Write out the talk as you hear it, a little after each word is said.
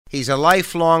He's a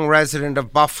lifelong resident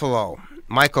of Buffalo.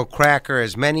 Michael Kracker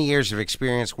has many years of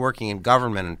experience working in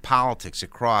government and politics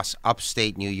across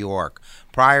upstate New York.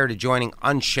 Prior to joining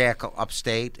Unshackle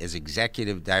Upstate as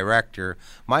executive director,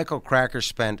 Michael Kracker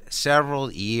spent several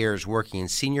years working in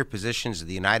senior positions of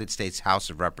the United States House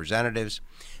of Representatives,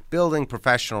 building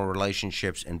professional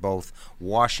relationships in both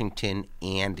Washington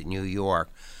and New York.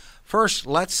 First,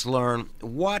 let's learn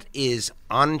what is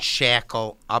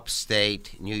Unshackle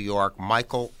Upstate New York.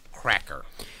 Michael Kracker.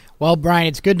 Well, Brian,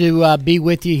 it's good to be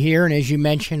with you here, and as you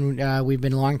mentioned, we've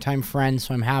been longtime friends,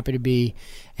 so I'm happy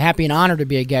and honored to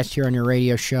be a guest here on your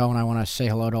radio show, and I want to say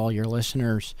hello to all your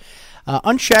listeners.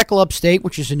 Unshackle Upstate,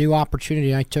 which is a new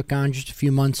opportunity I took on just a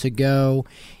few months ago,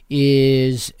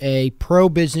 is a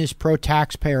pro-business,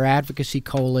 pro-taxpayer advocacy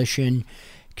coalition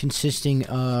consisting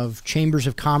of chambers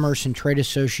of commerce and trade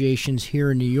associations here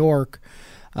in New York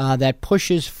that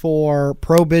pushes for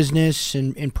pro-business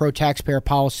and pro-taxpayer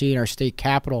policy in our state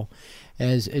capital.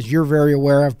 As you're very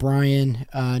aware of, Brian,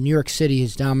 New York City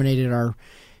has dominated our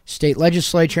state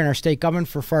legislature and our state government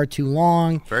for far too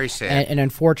long. Very sad. And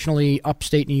unfortunately,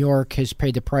 upstate New York has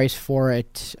paid the price for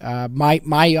it.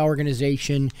 My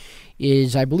organization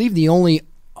is, I believe, the only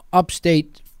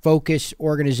upstate focused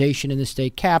organization in the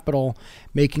state capital,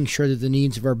 making sure that the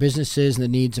needs of our businesses and the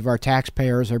needs of our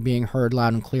taxpayers are being heard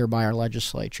loud and clear by our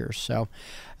legislature. So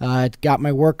it got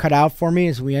my work cut out for me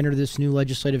as we enter this new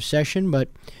legislative session, but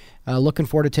looking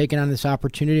forward to taking on this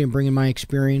opportunity and bringing my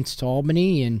experience to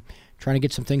Albany and trying to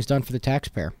get some things done for the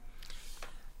taxpayer.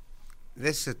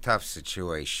 This is a tough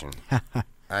situation.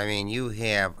 I mean, you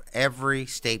have every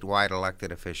statewide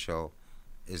elected official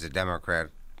is a Democrat,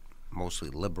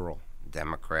 mostly liberal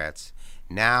Democrats.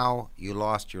 Now you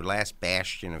lost your last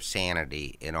bastion of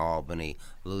sanity in Albany,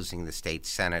 losing the state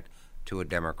Senate to a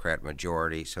Democrat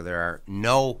majority. So there are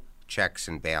no checks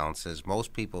and balances.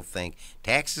 Most people think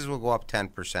taxes will go up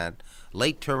 10%.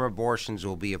 Late-term abortions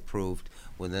will be approved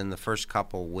within the first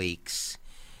couple weeks.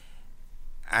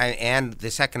 And the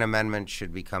Second Amendment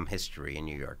should become history in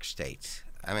New York State.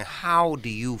 I mean, how do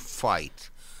you fight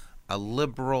a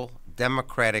liberal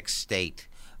Democratic state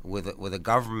with a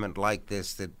government like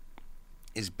this that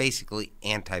is basically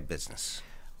anti-business?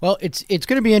 Well, it's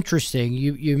going to be interesting.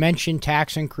 You mentioned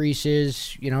tax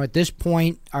increases. You know, at this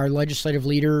point, our legislative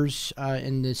leaders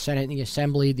in the Senate and the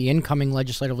Assembly, the incoming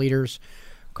legislative leaders,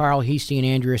 Carl Heastie and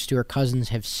Andrea Stewart-Cousins,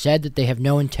 have said that they have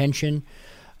no intention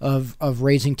of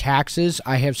raising taxes.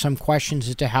 I have some questions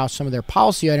as to how some of their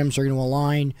policy items are going to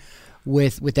align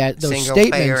with those Single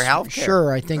statements. Payer healthcare.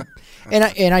 Sure, I think, and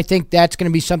I think that's going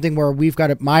to be something where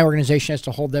my organization has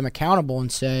to hold them accountable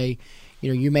and say,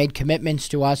 you know, you made commitments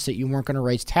to us that you weren't going to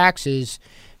raise taxes.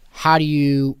 How do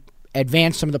you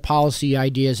advance some of the policy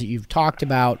ideas that you've talked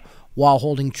about while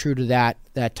holding true to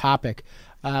that topic?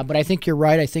 But I think you're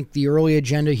right. I think the early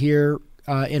agenda here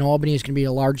in Albany is going to be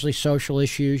largely social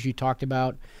issues. You talked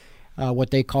about what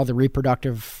they call the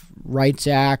Reproductive Rights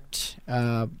Act,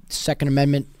 Second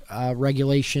Amendment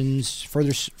regulations,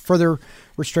 further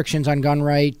restrictions on gun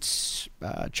rights,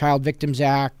 Child Victims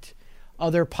Act,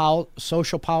 other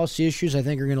social policy issues I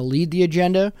think are going to lead the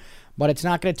agenda. But it's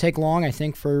not going to take long, I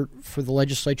think, for the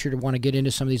legislature to want to get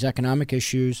into some of these economic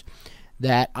issues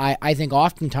that I think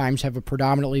oftentimes have a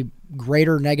predominantly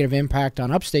greater negative impact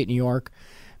on upstate New York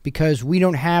because we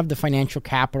don't have the financial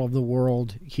capital of the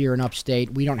world here in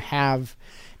upstate. We don't have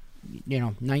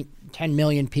 10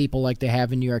 million people like they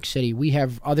have in New York City. We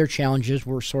have other challenges.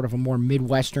 We're sort of a more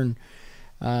Midwestern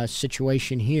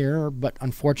situation here, but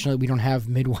unfortunately we don't have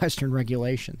Midwestern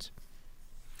regulations.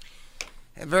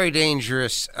 A very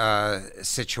dangerous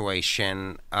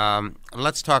situation.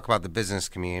 Let's talk about the business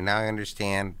community. Now I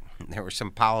understand there were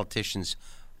some politicians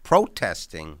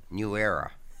protesting New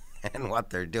Era and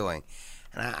what they're doing.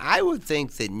 And I would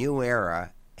think that New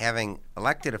Era, having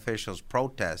elected officials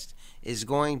protest, is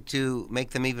going to make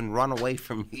them even run away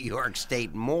from New York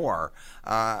State more.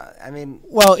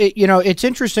 Well, it's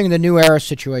interesting, the New Era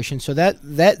situation. So that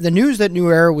the news that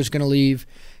New Era was going to leave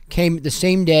came the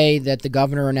same day that the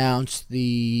governor announced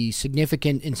the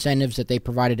significant incentives that they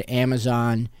provided to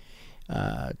Amazon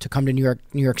to come to New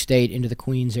York State into the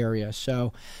Queens area.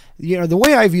 So, the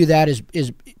way I view that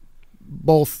is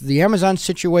both the Amazon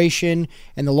situation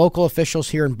and the local officials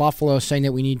here in Buffalo saying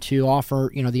that we need to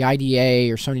offer, the IDA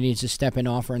or somebody needs to step in and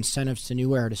offer incentives to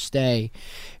New Era to stay,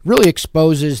 really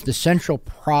exposes the central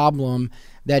problem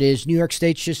that is New York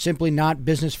State's just simply not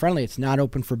business friendly. It's not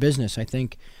open for business. I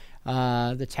think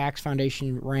the Tax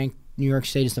Foundation ranked New York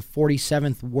State is the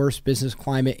 47th worst business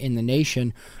climate in the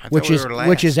nation, which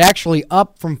is actually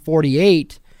up from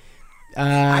 48.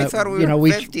 I thought we were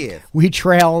 50th. We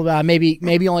trail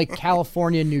maybe only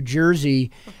California and New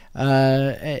Jersey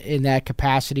in that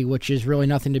capacity, which is really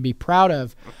nothing to be proud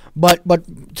of. But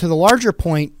to the larger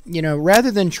point,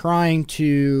 rather than trying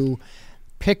to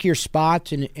pick your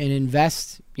spots and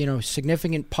invest,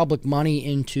 significant public money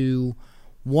into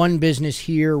one business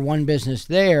here, one business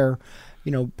there,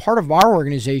 part of our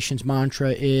organization's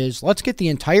mantra is let's get the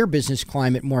entire business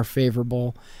climate more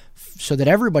favorable so that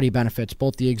everybody benefits,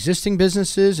 both the existing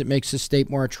businesses. It makes the state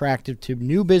more attractive to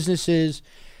new businesses.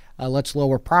 Let's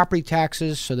lower property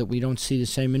taxes so that we don't see the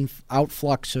same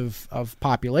outflux of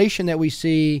population that we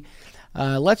see.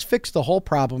 Let's fix the whole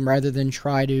problem rather than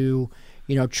try to,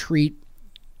 treat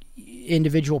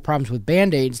individual problems with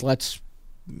Band-Aids. Let's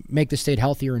make the state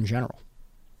healthier in general.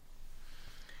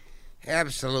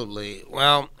 Absolutely.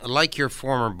 Well, like your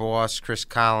former boss, Chris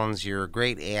Collins, you're a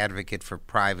great advocate for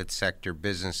private sector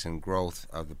business and growth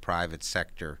of the private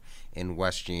sector in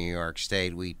Western New York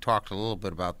State. We talked a little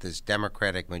bit about this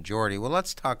Democratic majority. Well,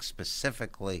 let's talk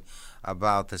specifically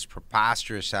about this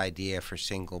preposterous idea for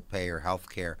single-payer health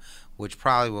care, which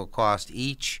probably will cost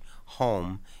each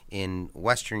home in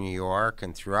Western New York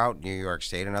and throughout New York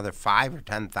State another $5,000 or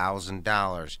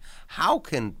 $10,000. How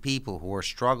can people who are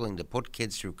struggling to put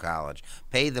kids through college,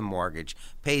 pay the mortgage,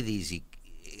 pay these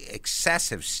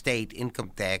excessive state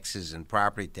income taxes and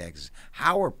property taxes,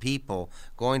 how are people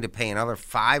going to pay another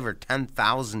 $5,000 or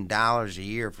 $10,000 a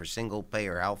year for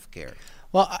single-payer health care?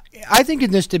 Well, I think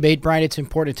in this debate, Brian, it's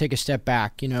important to take a step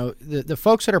back. The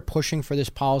folks that are pushing for this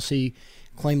policy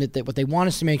claim that what they want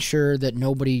is to make sure that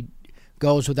nobody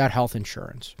goes without health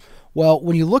insurance. Well,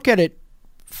 when you look at it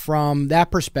from that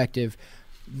perspective,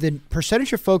 the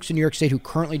percentage of folks in New York State who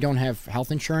currently don't have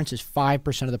health insurance is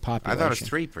 5% of the population. I thought it was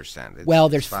 3%. Well,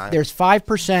 there's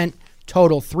 5%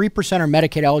 total. 3% are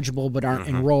Medicaid eligible but aren't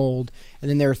enrolled, and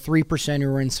then there are 3% who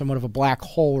are in somewhat of a black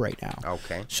hole right now.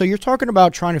 Okay. So you're talking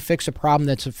about trying to fix a problem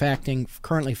that's affecting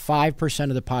currently 5%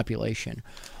 of the population.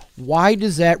 Why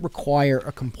does that require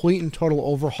a complete and total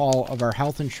overhaul of our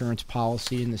health insurance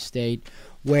policy in the state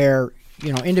where,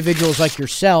 individuals like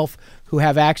yourself who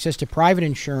have access to private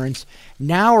insurance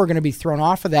now are going to be thrown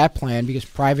off of that plan because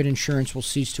private insurance will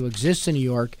cease to exist in New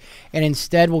York and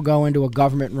instead will go into a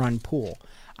government-run pool?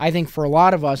 I think for a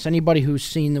lot of us, anybody who's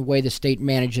seen the way the state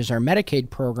manages our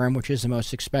Medicaid program, which is the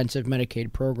most expensive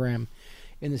Medicaid program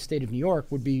in the state of New York,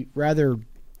 would be rather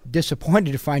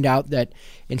disappointed to find out that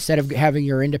instead of having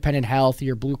your independent health,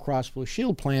 your Blue Cross Blue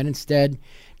Shield plan, instead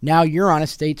now you're on a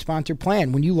state-sponsored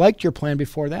plan when you liked your plan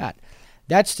before that.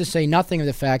 That's to say nothing of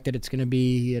the fact that it's going to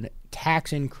be a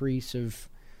tax increase of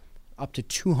up to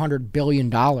 $200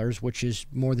 billion, which is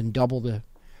more than double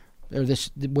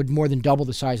would more than double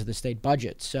the size of the state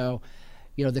budget. So,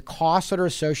 the costs that are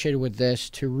associated with this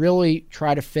to really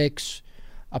try to fix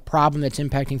a problem that's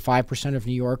impacting 5% of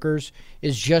New Yorkers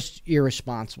is just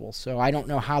irresponsible. So I don't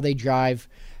know how they drive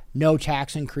no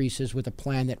tax increases with a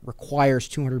plan that requires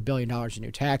 $200 billion in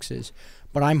new taxes.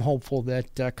 But I'm hopeful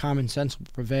that common sense will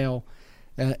prevail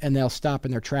and they'll stop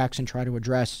in their tracks and try to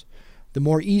address the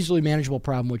more easily manageable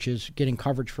problem, which is getting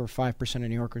coverage for 5% of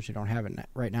New Yorkers who don't have it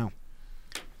right now.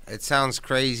 It sounds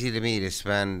crazy to me to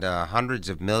spend hundreds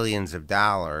of millions of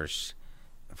dollars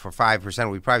for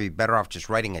 5%. We'd probably be better off just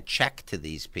writing a check to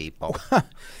these people.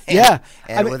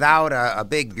 And without a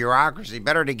big bureaucracy,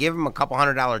 better to give them a couple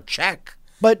 $100 check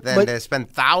than to spend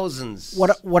thousands.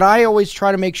 What I always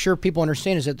try to make sure people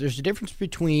understand is that there's a difference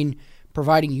between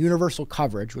providing universal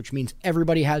coverage, which means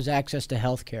everybody has access to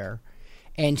health care,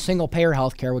 and single-payer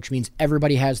health care, which means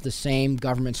everybody has the same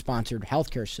government-sponsored health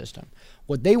care system.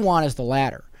 What they want is the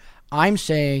latter. I'm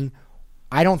saying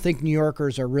I don't think New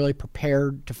Yorkers are really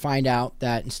prepared to find out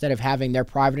that instead of having their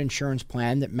private insurance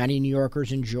plan that many New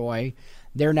Yorkers enjoy,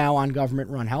 they're now on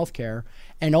government-run health care.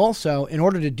 And also, in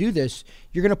order to do this,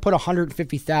 you're going to put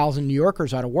 150,000 New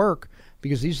Yorkers out of work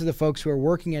because these are the folks who are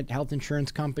working at health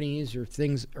insurance companies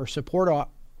or support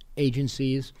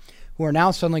agencies who are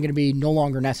now suddenly going to be no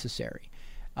longer necessary.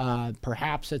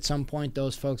 Perhaps at some point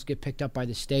those folks get picked up by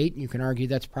the state. You can argue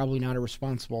that's probably not a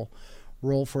responsible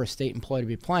role for a state employee to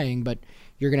be playing, but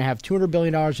you're going to have $200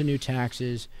 billion in new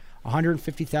taxes,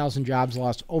 150,000 jobs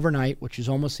lost overnight, which is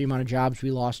almost the amount of jobs we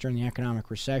lost during the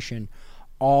economic recession,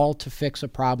 all to fix a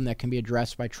problem that can be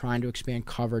addressed by trying to expand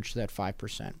coverage to that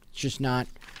 5%. It's just not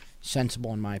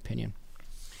sensible in my opinion.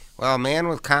 Well, a man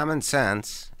with common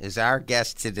sense is our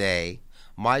guest today,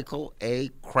 Michael A.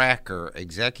 Kracker,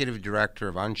 Executive Director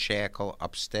of Unshackle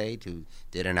Upstate, who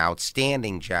did an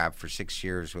outstanding job for 6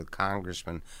 years with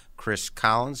Congressman Chris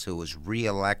Collins, who was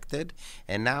reelected,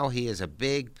 and now he has a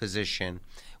big position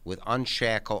with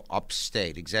Unshackle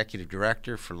Upstate, Executive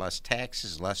Director for Less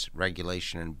Taxes, Less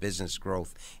Regulation, and Business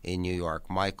Growth in New York,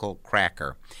 Michael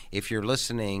Kracker. If you're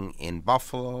listening in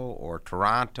Buffalo or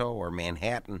Toronto or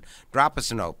Manhattan, drop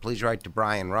us a note. Please write to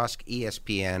Brian Rusk,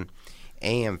 ESPN,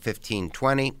 AM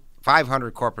 1520,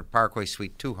 500 Corporate Parkway,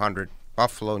 Suite 200,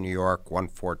 Buffalo, New York,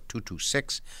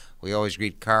 14226. We always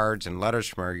read cards and letters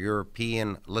from our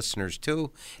European listeners,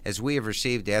 too, as we have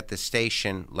received at the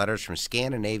station letters from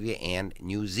Scandinavia and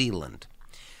New Zealand.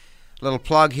 Little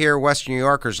plug here, Western New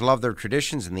Yorkers love their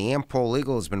traditions, and the Am-Pol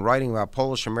Eagle has been writing about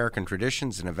Polish-American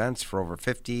traditions and events for over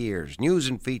 50 years. News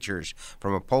and features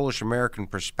from a Polish-American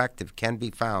perspective can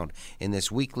be found in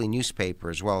this weekly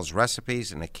newspaper, as well as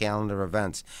recipes and a calendar of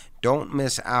events. Don't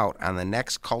miss out on the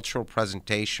next cultural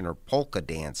presentation or polka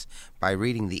dance by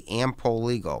reading the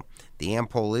Am-Pol Eagle. The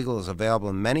Am-Pol Eagle is available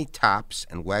in many Tops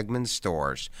and Wegmans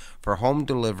stores. For home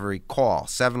delivery, call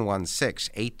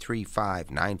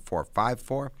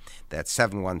 716-835-9454. That's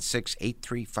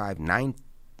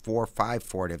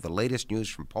 716-835-9454 to have the latest news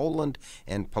from Poland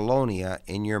and Polonia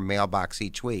in your mailbox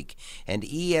each week. And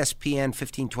ESPN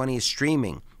 1520 is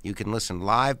streaming. You can listen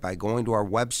live by going to our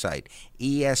website,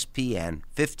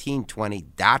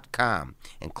 espn1520.com,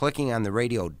 and clicking on the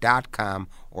radio.com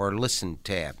or listen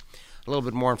tab. A little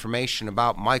bit more information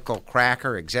about Michael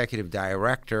Kracker, Executive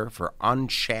Director for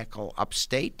Unshackle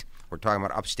Upstate. We're talking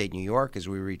about upstate New York as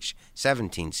we reach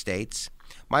 17 states.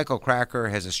 Michael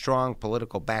Kracker has a strong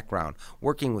political background,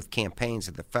 working with campaigns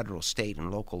at the federal, state,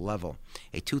 and local level.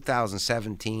 A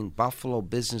 2017 Buffalo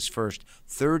Business First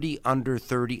 30 Under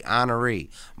 30 honoree.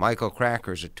 Michael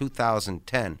Kracker is a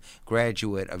 2010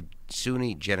 graduate of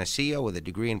SUNY Geneseo with a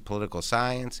degree in political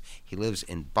science. He lives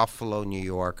in Buffalo, New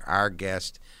York. Our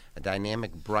guest, a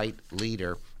dynamic, bright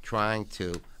leader trying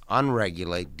to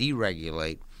unregulate,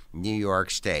 deregulate New York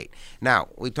State. Now,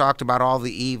 we talked about all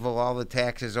the evil, all the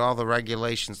taxes, all the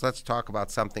regulations. Let's talk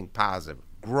about something positive,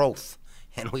 growth.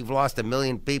 And we've lost 1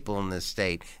 million people in this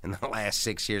state in the last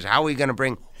 6 years. How are we going to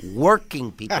bring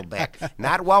working people back?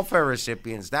 Not welfare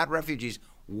recipients, not refugees,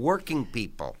 working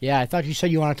people. Yeah, I thought you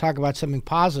said you want to talk about something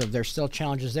positive. There's still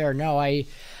challenges there. No, I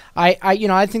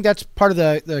think that's part of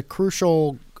the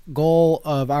crucial goal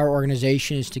of our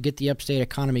organization is to get the upstate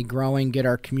economy growing, get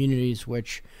our communities,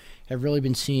 which have really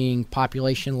been seeing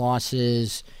population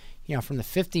losses, from the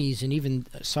 50s and even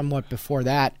somewhat before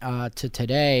that to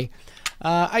today.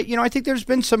 I think there's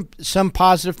been some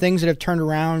positive things that have turned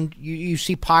around. You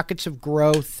see pockets of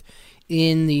growth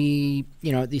in the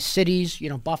cities.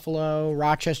 Buffalo,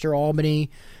 Rochester, Albany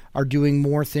are doing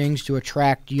more things to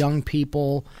attract young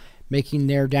people, making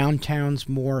their downtowns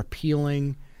more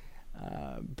appealing.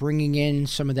 Bringing in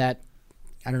some of that,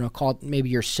 call it maybe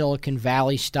your Silicon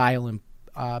Valley style and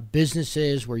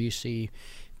businesses where you see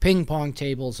ping pong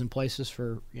tables and places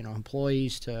for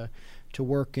employees to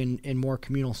work in more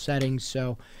communal settings.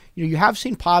 So you have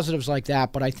seen positives like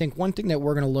that, but I think one thing that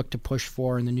we're going to look to push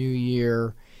for in the new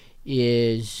year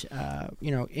is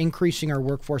increasing our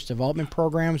workforce development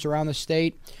programs around the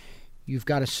state. You've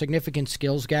got a significant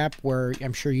skills gap where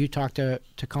I'm sure you talk to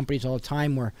companies all the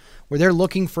time where they're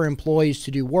looking for employees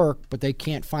to do work, but they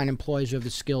can't find employees who have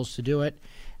the skills to do it.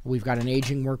 We've got an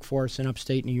aging workforce in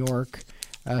upstate New York.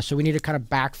 So we need to kind of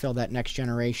backfill that next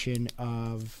generation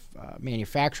of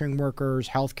manufacturing workers,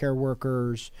 healthcare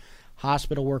workers,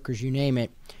 hospital workers, you name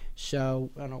it. So,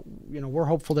 we're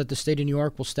hopeful that the state of New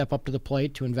York will step up to the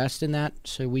plate to invest in that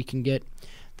so we can get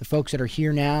the folks that are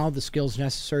here now the skills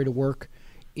necessary to work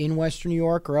in Western New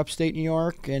York or upstate New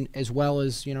York, and as well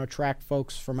as, attract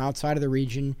folks from outside of the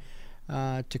region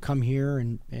to come here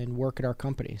and work at our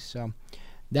companies. So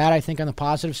that, I think, on the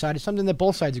positive side is something that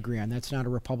both sides agree on. That's not a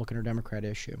Republican or Democrat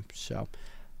issue. So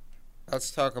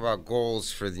let's talk about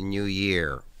goals for the new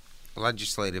year.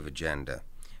 Legislative agenda.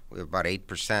 We have about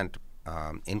 8%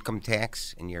 income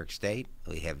tax in New York State.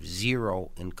 We have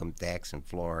 0 income tax in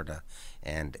Florida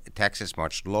and Texas,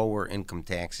 much lower income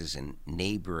taxes in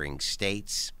neighboring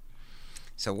states.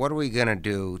 So what are we going to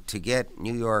do to get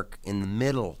New York in the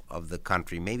middle of the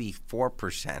country, maybe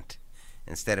 4%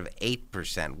 instead of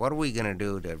 8%? What are we going to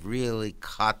do to really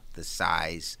cut the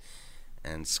size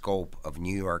and scope of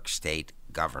New York State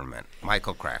government?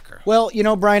 Michael Kracker. Well,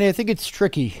 Brian, I think it's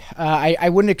tricky. I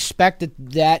wouldn't expect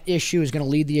that issue is going to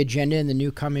lead the agenda in the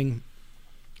new coming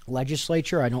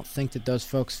legislature. I don't think that those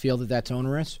folks feel that that's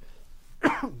onerous.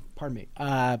 Pardon me.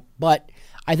 But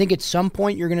I think at some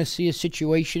point you're going to see a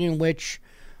situation in which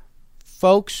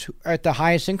folks at the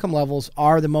highest income levels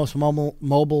are the most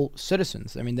mobile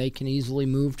citizens. I mean, they can easily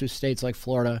move to states like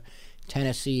Florida,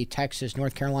 Tennessee, Texas,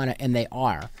 North Carolina, and they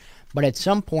are. But at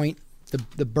some point,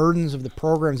 the burdens of the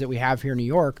programs that we have here in New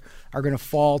York are going to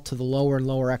fall to the lower and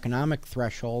lower economic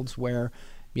thresholds, where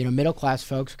middle class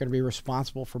folks are going to be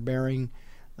responsible for bearing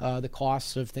the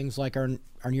costs of things like our New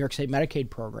York State Medicaid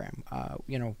program.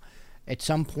 At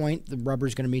some point, the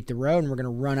rubber's going to meet the road, and we're going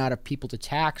to run out of people to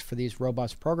tax for these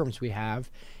robust programs we have.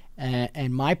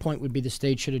 And my point would be the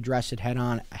state should address it head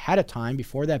on ahead of time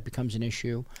before that becomes an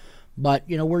issue. But,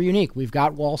 we're unique. We've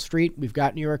got Wall Street, we've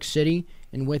got New York City,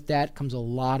 and with that comes a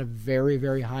lot of very,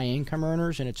 very high income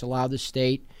earners, and it's allowed the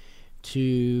state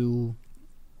to,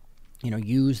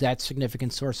 use that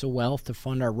significant source of wealth to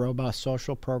fund our robust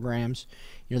social programs.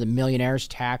 The millionaires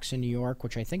tax in New York,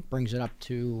 which I think brings it up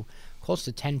to close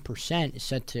to 10%, is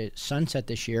set to sunset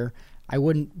this year. I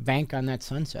wouldn't bank on that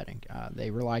sunsetting. They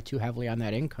rely too heavily on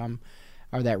that income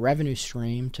or that revenue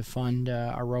stream to fund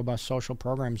our robust social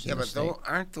programs. Yeah, but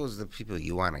aren't those the people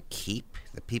you want to keep?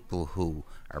 The people who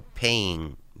are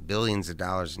paying billions of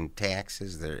dollars in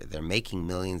taxes, they're making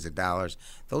millions of dollars.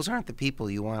 Those aren't the people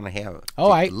you want to have.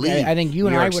 I think you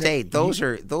and I would. State.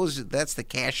 That's the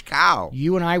cash cow.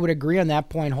 You and I would agree on that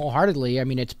point wholeheartedly. I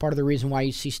mean, it's part of the reason why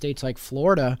you see states like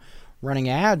Florida running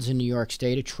ads in New York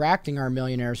State, attracting our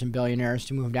millionaires and billionaires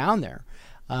to move down there.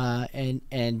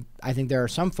 And I think there are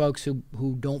some folks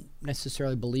who don't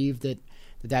necessarily believe that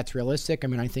that's realistic. I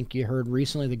mean, I think you heard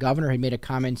recently the governor had made a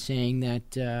comment saying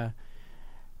that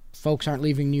folks aren't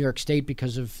leaving New York State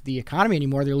because of the economy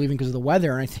anymore. They're leaving because of the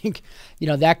weather. And I think,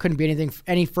 that couldn't be anything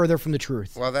any further from the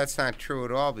truth. Well, that's not true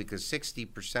at all, because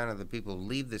 60% of the people who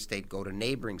leave the state go to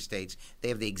neighboring states. They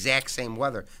have the exact same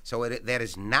weather. So that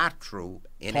is not true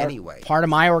in any way. Part of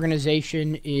my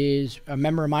organization a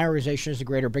member of my organization is the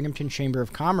Greater Binghamton Chamber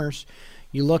of Commerce.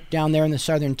 You look down there in the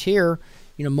southern tier,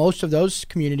 most of those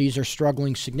communities are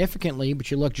struggling significantly,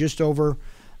 but you look just over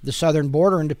the southern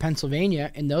border into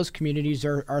Pennsylvania, and those communities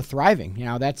are thriving.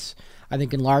 That's, I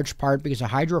think, in large part because of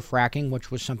hydrofracking,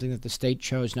 which was something that the state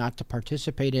chose not to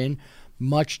participate in,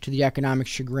 much to the economic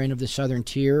chagrin of the southern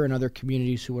tier and other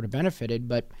communities who would have benefited.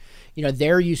 But,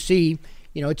 there you see,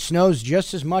 it snows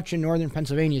just as much in northern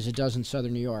Pennsylvania as it does in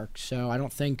southern New York. So I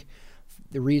don't think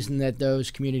the reason that those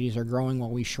communities are growing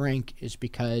while we shrink is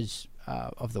because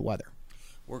of the weather.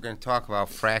 We're going to talk about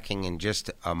fracking in just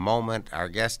a moment. Our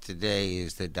guest today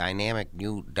is the dynamic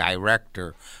new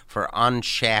director for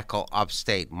Unshackle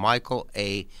Upstate, Michael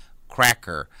A.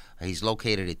 Kracker. He's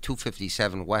located at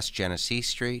 257 West Genesee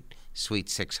Street, Suite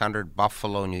 600,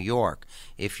 Buffalo, New York.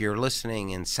 If you're listening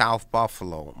in South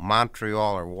Buffalo,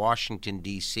 Montreal, or Washington,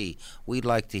 D.C., we'd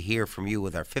like to hear from you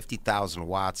with our 50,000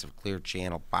 watts of clear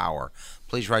channel power.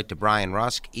 Please write to Brian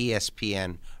Rusk,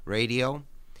 ESPN Radio,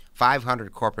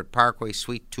 500 Corporate Parkway,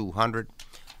 Suite 200,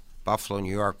 Buffalo,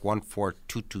 New York,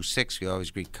 14226. We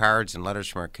always greet cards and letters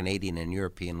from our Canadian and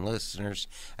European listeners.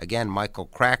 Again, Michael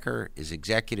Kracker is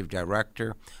Executive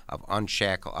Director of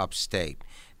Unshackle Upstate.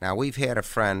 Now, we've had a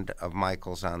friend of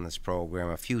Michael's on this program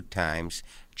a few times,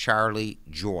 Charlie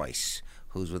Joyce,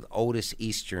 who's with Otis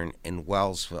Eastern in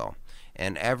Wellsville.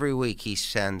 And every week he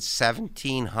sends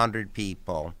 1,700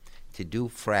 people to do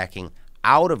fracking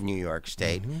out of New York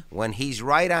State when he's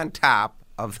right on top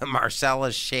of the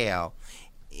Marcellus Shale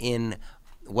in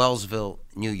Wellsville,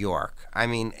 New York. I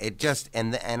mean, it just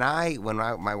when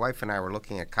my wife and I were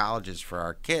looking at colleges for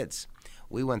our kids,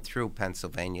 we went through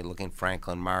Pennsylvania looking at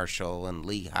Franklin Marshall and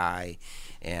Lehigh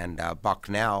and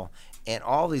Bucknell, and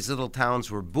all these little towns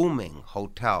were booming: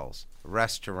 hotels,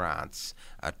 restaurants,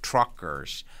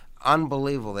 truckers.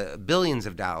 Unbelievable, billions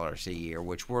of dollars a year,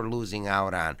 which we're losing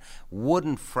out on.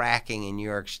 Wouldn't fracking in New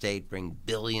York State bring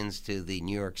billions to the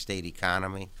New York State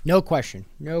economy? No question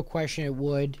it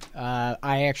would.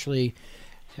 I actually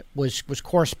was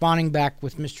corresponding back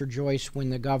with Mr. Joyce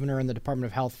when the governor and the Department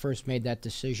of Health first made that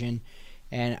decision,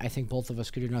 and I think both of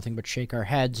us could do nothing but shake our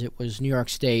heads. It was New York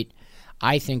State,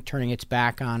 I think, turning its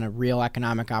back on a real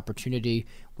economic opportunity.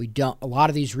 A lot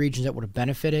of these regions that would have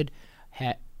benefited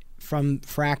from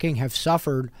fracking have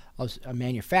suffered a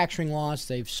manufacturing loss.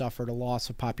 They've suffered a loss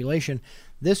of population.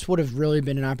 This would have really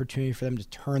been an opportunity for them to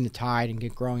turn the tide and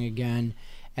get growing again.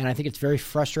 And I think it's very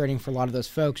frustrating for a lot of those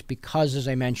folks because, as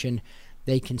I mentioned,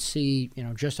 they can see,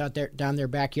 just out there down their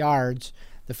backyards,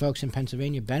 the folks in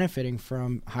Pennsylvania benefiting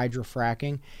from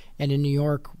hydrofracking. And in New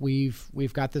York,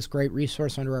 we've got this great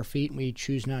resource under our feet, and we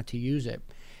choose not to use it.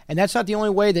 And that's not the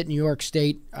only way that New York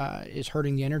State is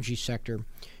hurting the energy sector.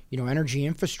 Energy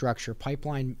infrastructure,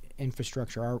 pipeline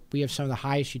infrastructure, we have some of the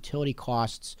highest utility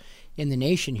costs in the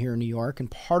nation here in New York. And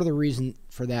part of the reason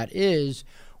for that is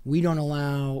we don't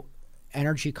allow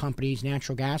energy companies,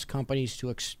 natural gas companies, to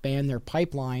expand their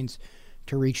pipelines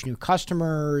to reach new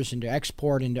customers and to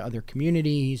export into other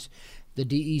communities. the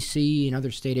DEC and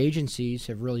other state agencies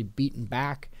have really beaten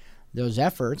back those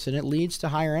efforts, and it leads to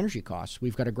higher energy costs.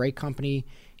 We've got a great company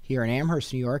here in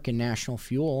Amherst, New York, in National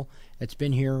Fuel that's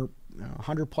been here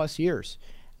 100 plus years.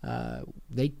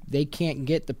 They can't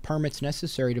get the permits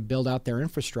necessary to build out their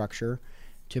infrastructure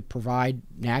to provide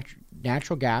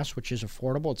natural gas, which is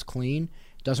affordable, it's clean,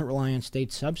 doesn't rely on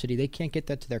state subsidy. They can't get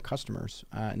that to their customers,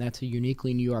 and that's a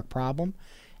uniquely New York problem,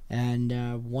 and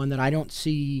one that I don't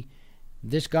see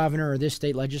this governor or this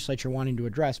state legislature wanting to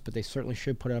address, but they certainly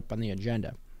should put it up on the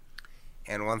agenda.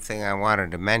 And one thing I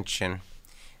wanted to mention,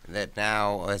 that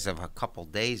now, as of a couple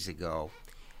days ago,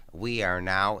 we are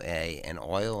now an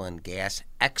oil and gas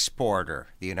exporter,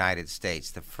 the United States.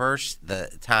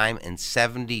 The time in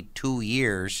 72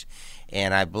 years,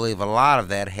 and I believe a lot of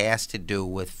that has to do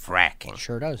with fracking.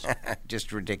 Sure does.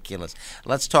 Just ridiculous.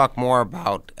 Let's talk more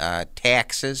about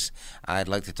taxes. I'd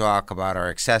like to talk about our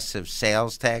excessive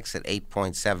sales tax at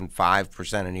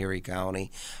 8.75% in Erie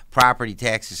County. Property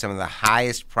taxes, some of the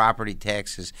highest property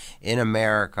taxes in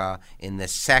America, in the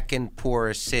second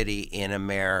poorest city in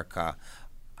America.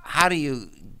 How do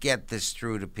you get this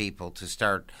through to people to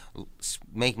start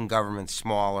making government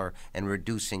smaller and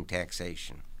reducing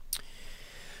taxation?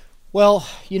 Well,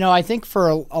 I think for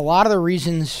a lot of the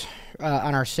reasons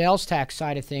on our sales tax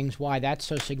side of things, why that's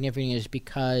so significant is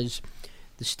because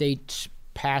the state's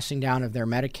passing down of their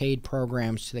Medicaid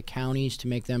programs to the counties to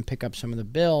make them pick up some of the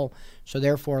bill. So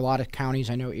therefore, a lot of counties,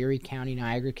 I know Erie County,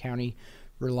 Niagara County,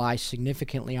 rely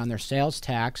significantly on their sales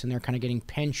tax, and they're kind of getting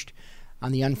pinched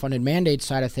on the unfunded mandate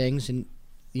side of things, and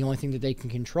the only thing that they can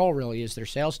control really is their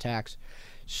sales tax.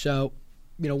 So,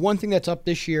 one thing that's up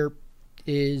this year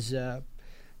is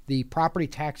the property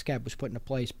tax cap was put into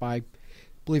place by,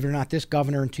 believe it or not, this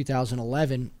governor in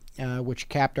 2011, which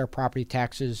capped our property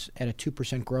taxes at a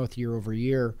 2% growth year over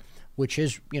year, which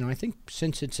is, I think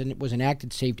since it was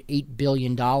enacted, saved $8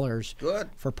 billion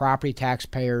for property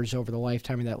taxpayers over the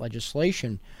lifetime of that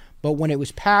legislation. But when it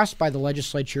was passed by the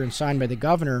legislature and signed by the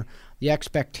governor, the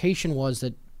expectation was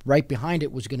that right behind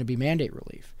it was going to be mandate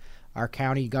relief. Our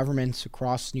county governments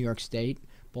across New York State,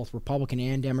 both Republican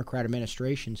and Democrat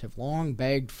administrations, have long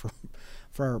begged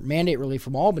for mandate relief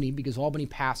from Albany, because Albany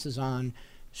passes on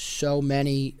so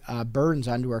many burdens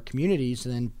onto our communities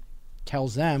and then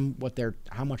tells them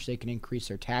how much they can increase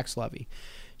their tax levy.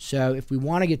 So if we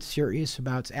want to get serious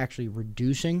about actually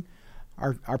reducing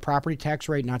our property tax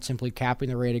rate, not simply capping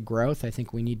the rate of growth, I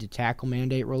think we need to tackle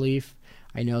mandate relief.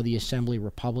 I know the Assembly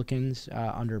Republicans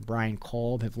under Brian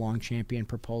Kolb have long championed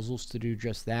proposals to do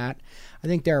just that. I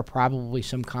think there are probably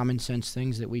some common sense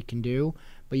things that we can do,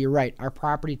 but you're right. Our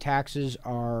property taxes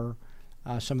are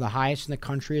some of the highest in the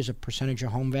country as a percentage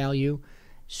of home value.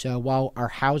 So while our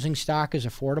housing stock is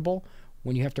affordable,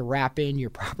 when you have to wrap in your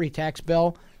property tax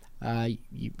bill,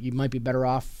 you might be better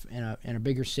off in a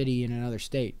bigger city in another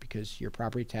state because your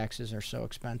property taxes are so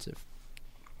expensive.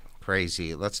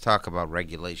 Crazy. Let's talk about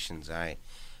regulations. I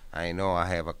know I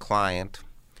have a client,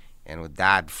 and with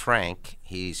Dodd-Frank,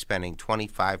 he's spending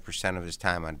 25% of his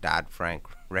time on Dodd-Frank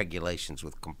regulations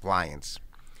with compliance.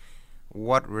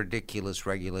 What ridiculous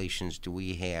regulations do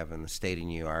we have in the state of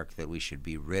New York that we should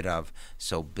be rid of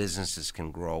so businesses can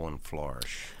grow and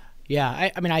flourish? Yeah,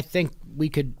 I think we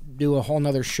could do a whole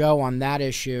nother show on that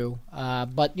issue.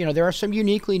 But, there are some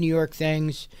uniquely New York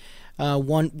things.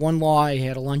 One law, I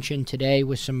had a luncheon today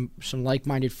with some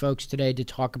like-minded folks today to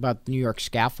talk about the New York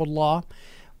scaffold law,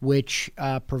 which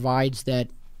provides that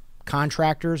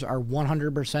contractors are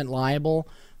 100% liable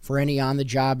for any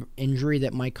on-the-job injury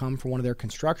that might come from one of their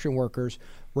construction workers,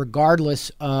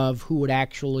 regardless of who would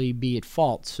actually be at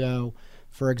fault. So,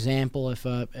 for example, if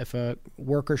a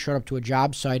worker showed up to a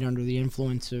job site under the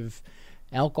influence of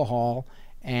alcohol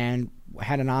and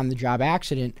had an on-the-job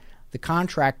accident, the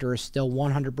contractor is still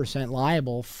 100%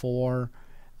 liable for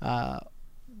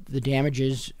the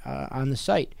damages on the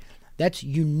site. That's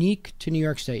unique to New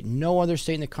York State. No other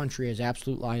state in the country has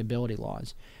absolute liability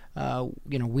laws.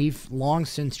 We've long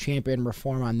since championed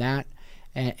reform on that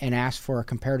and asked for a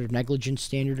comparative negligence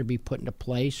standard to be put into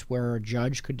place where a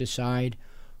judge could decide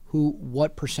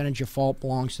what percentage of fault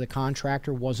belongs to the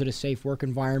contractor. Was it a safe work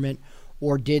environment,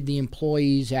 or did the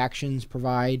employee's actions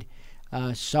provide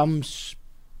some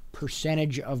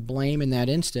percentage of blame in that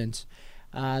instance?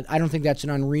 I don't think that's an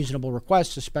unreasonable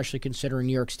request, especially considering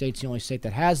New York State's the only state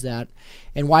that has that.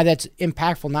 And why that's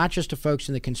impactful, not just to folks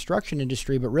in the construction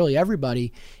industry, but really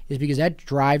everybody, is because that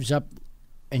drives up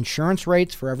insurance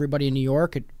rates for everybody in New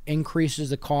York. It increases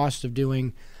the cost of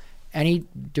doing any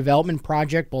development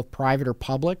project, both private or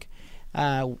public.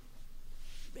 And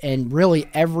really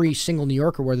every single New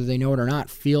Yorker, whether they know it or not,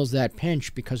 feels that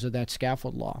pinch because of that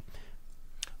scaffold law.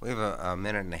 We have a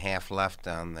minute and a half left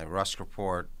on the Rusk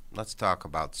Report. Let's talk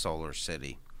about Solar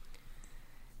City.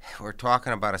 We're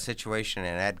talking about a situation,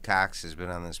 and Ed Cox has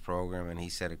been on this program, and he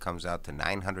said it comes out to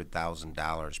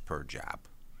 $900,000 per job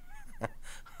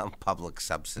on public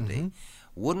subsidy. Mm-hmm.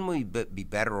 Wouldn't we be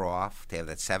better off to have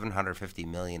that $750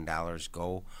 million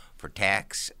go for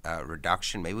tax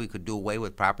reduction? Maybe we could do away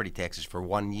with property taxes for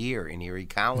 1 year in Erie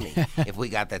County if we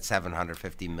got that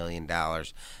 $750 million.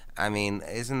 I mean,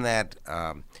 isn't that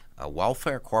a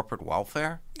welfare, corporate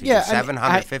welfare? Yeah,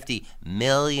 $750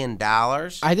 million.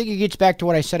 I think it gets back to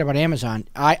what I said about Amazon.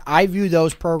 I view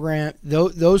those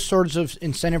those sorts of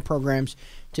incentive programs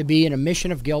to be an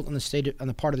admission of guilt on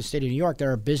the part of the state of New York that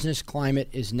our business climate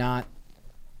is not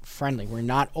friendly. We're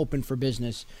not open for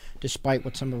business, despite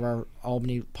what some of our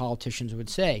Albany politicians would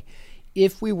say.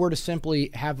 If we were to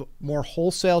simply have more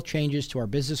wholesale changes to our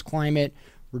business climate,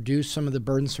 reduce some of the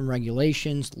burdensome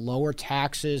regulations, lower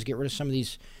taxes, get rid of some of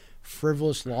these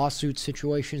frivolous lawsuit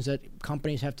situations that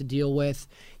companies have to deal with,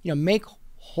 make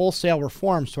wholesale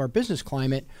reforms to our business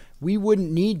climate, we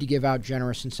wouldn't need to give out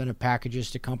generous incentive packages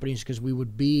to companies because we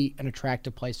would be an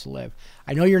attractive place to live.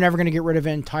 I know you're never going to get rid of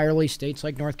it entirely. States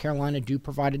like North Carolina do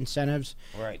provide incentives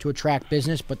to attract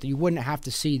business, but you wouldn't have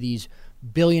to see these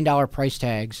billion-dollar price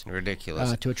tags.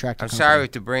 Ridiculous. To attract a I'm company. sorry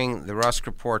to bring the Rusk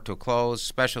Report to a close.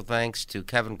 Special thanks to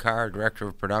Kevin Carr, Director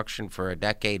of Production for a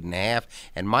decade and a half,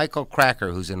 and Michael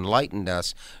Kracker, who's enlightened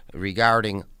us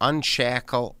regarding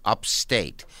Unshackle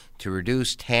Upstate to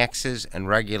reduce taxes and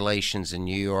regulations in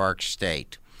New York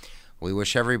State. We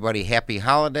wish everybody happy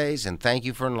holidays, and thank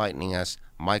you for enlightening us,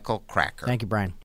 Michael Kracker. Thank you, Brian.